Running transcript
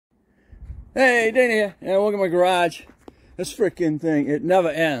Hey, Dana here, and look at my garage. This freaking thing, it never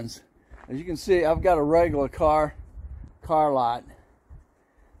ends. As you can see, I've got a regular car lot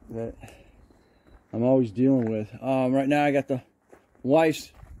that I'm always dealing with. Right now I got the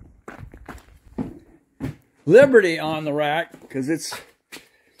wife's Liberty on the rack because it's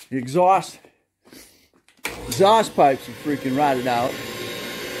the exhaust pipes are freaking rotted out.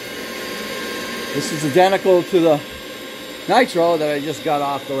 This is identical to the Nitro that I just got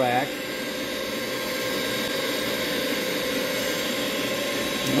off the rack.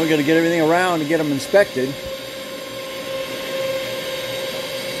 We're going to get everything around to get them inspected.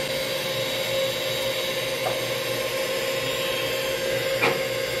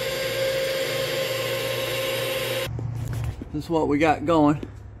 This is what we got going.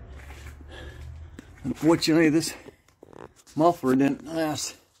 Unfortunately, this muffler didn't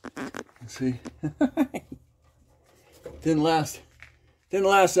last. Let's see. Didn't last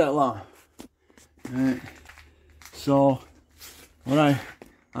that long. All right. So when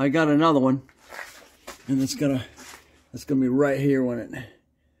I got another one, and it's gonna be right here when it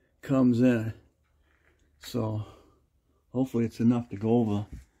comes in. So hopefully it's enough to go over.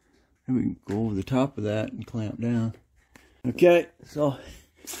 And we can go over the top of that and clamp down. Okay, so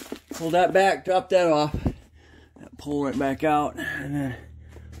pull that back, drop that off, pull it back out, and then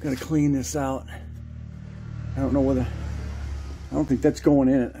I'm gonna clean this out. I don't think that's going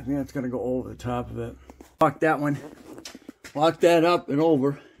in it. I think that's gonna go over the top of it. Lock that one. Lock that up and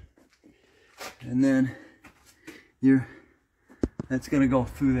over, and then that's gonna go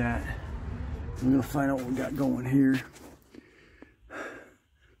through that. We're gonna find out what we got going here.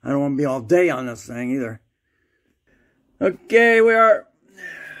 I don't want to be all day on this thing either. Okay,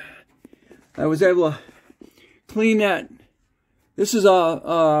 I was able to clean that. This is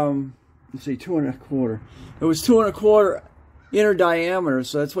a let's see, 2 1/4. It was 2 1/4 inner diameter,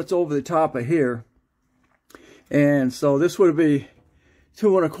 so that's what's over the top of here. And so this would be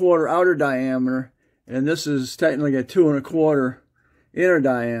 2 1/4 outer diameter, and this is technically a 2 1/4 inner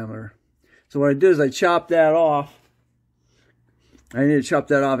diameter. So what I did is I chopped that off. I need to chop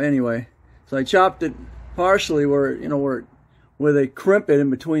that off anyway. So I chopped it partially where they crimp it in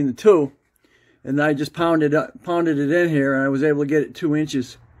between the two, and I just pounded it in here, and I was able to get it 2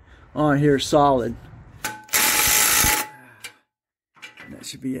 inches on here solid. And that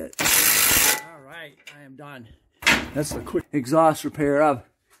should be it. All right, I am done. That's the quick exhaust repair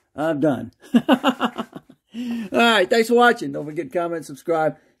I've done. All right, thanks for watching. Don't forget to comment,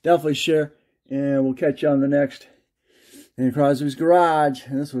 subscribe, definitely share, and we'll catch you on the next in Crosby's Garage.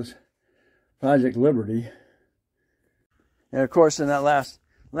 And this was Project Liberty. And of course, in that last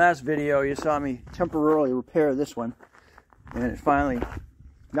video, you saw me temporarily repair this one, and it finally,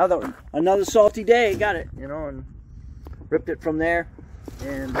 another salty day, got it, and ripped it from there.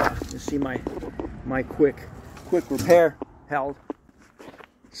 And you see my quick repair held.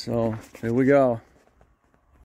 So there we go.